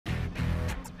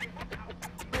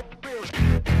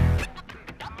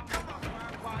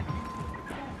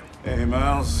Hey,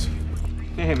 Miles.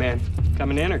 Hey, man.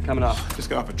 Coming in or coming off? Just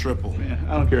got off a triple. Man,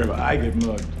 I don't care if I get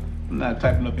mugged. I'm not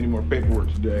typing up any more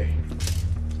paperwork today.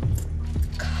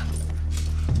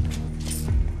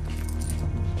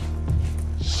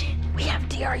 Shit, we have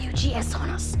DRUGS on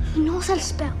us. He knows how to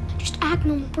spell. Just act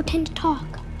normal, pretend to talk.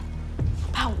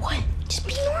 About what? Just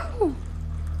be normal.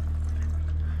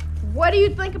 What do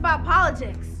you think about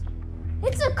politics?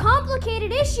 It's a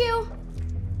complicated issue.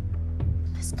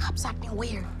 This cop's acting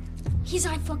weird. He's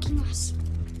eye-fucking us.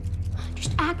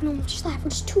 Just act normal, just laugh. We're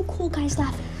just two cool guys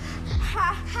laughing.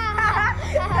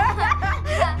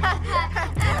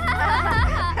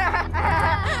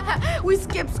 We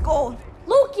skipped school.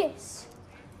 Lucas!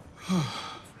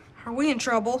 Are we in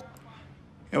trouble?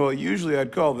 Yeah, well, usually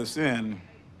I'd call this in,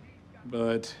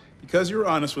 but because you were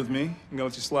honest with me, I'm gonna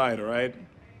let you slide, all right?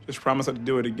 Just promise not to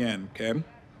do it again, okay?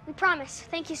 We promise.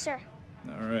 Thank you, sir.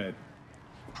 All right.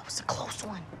 That was a close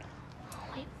one.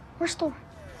 Wait, where's Thor?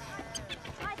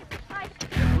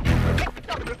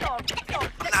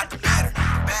 Not the matter, the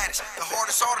baddest, the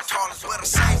hardest, all the tallest. What I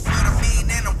say, what I mean,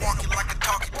 and I'm walking like I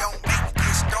talk. It don't make me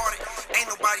get started. Ain't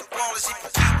nobody flawless if you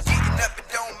keep getting up. It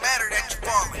don't matter that you're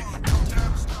falling.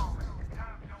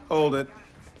 Hold it.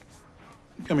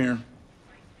 Come here.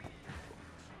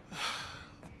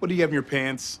 What do you have in your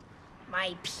pants?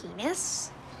 My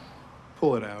penis?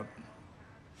 Pull it out.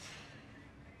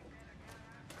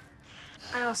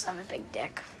 I also have a big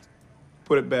dick.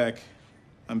 Put it back.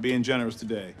 I'm being generous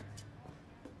today.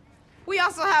 We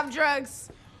also have drugs.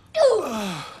 Ew!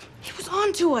 He was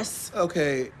on to us.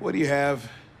 Okay, what do you have?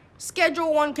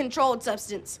 Schedule 1 controlled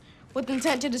substance with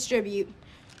intent to distribute.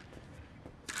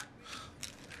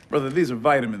 Brother, these are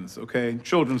vitamins, okay?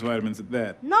 Children's vitamins at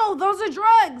that. No, those are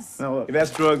drugs. Now look, if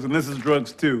that's drugs, then this is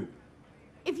drugs too.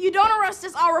 If you don't arrest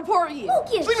us, I'll report you.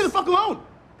 Lucas! Leave me the fuck alone!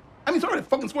 I mean, sorry to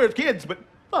fucking swear at kids, but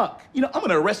fuck. You know, I'm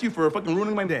gonna arrest you for fucking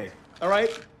ruining my day, all right?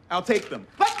 I'll take them.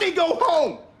 Let me go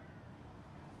home!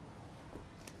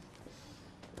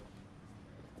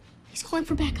 He's calling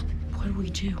for backup. What do we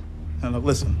do? Now look,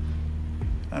 listen.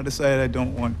 I decided I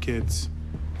don't want kids.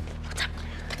 What's up?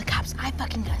 The cops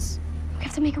eye-fucking us. We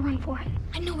have to make a run for it.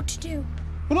 I know what to do.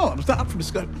 Well, no, it's not up for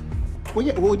discussion. Well,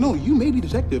 yeah, well, no, you may be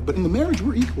detective, but in the marriage,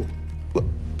 we're equal. Look,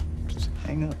 just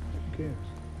hang up. Who cares?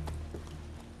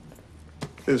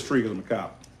 This is free because I'm a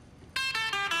cop.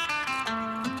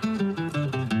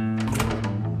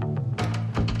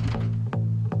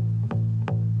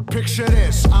 Picture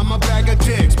this, I'm a bag of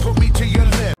dicks, put me to your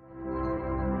lip.